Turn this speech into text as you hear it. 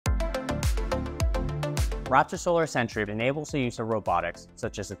Raptor Solar Sentry enables the use of robotics,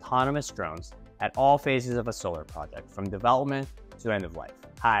 such as autonomous drones, at all phases of a solar project, from development to end of life.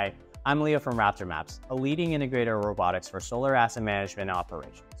 Hi, I'm Leo from Raptor Maps, a leading integrator of robotics for solar asset management and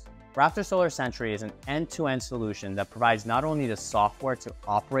operations. Raptor Solar Sentry is an end-to-end solution that provides not only the software to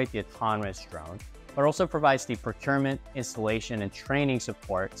operate the autonomous drone, but also provides the procurement, installation, and training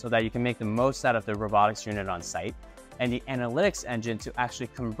support so that you can make the most out of the robotics unit on site, and the analytics engine to actually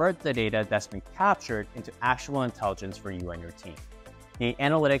convert the data that's been captured into actual intelligence for you and your team. The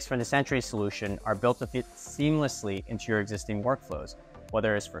analytics from the Sentry solution are built to fit seamlessly into your existing workflows,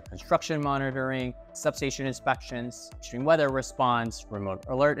 whether it's for construction monitoring, substation inspections, extreme weather response, remote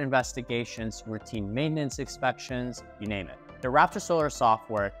alert investigations, routine maintenance inspections, you name it. The Raptor Solar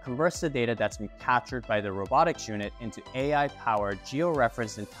software converts the data that's been captured by the robotics unit into AI-powered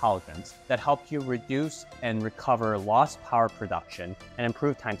geo-referenced intelligence that help you reduce and recover lost power production and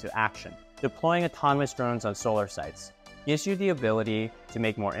improve time to action. Deploying autonomous drones on solar sites gives you the ability to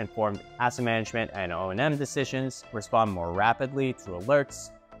make more informed asset management and O&M decisions, respond more rapidly to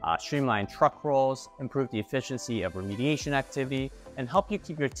alerts, streamline truck rolls, improve the efficiency of remediation activity, and help you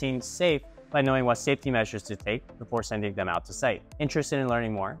keep your team safe by knowing what safety measures to take before sending them out to site. Interested in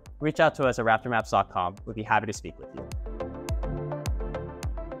learning more? Reach out to us at raptormaps.com. We'd be happy to speak with you.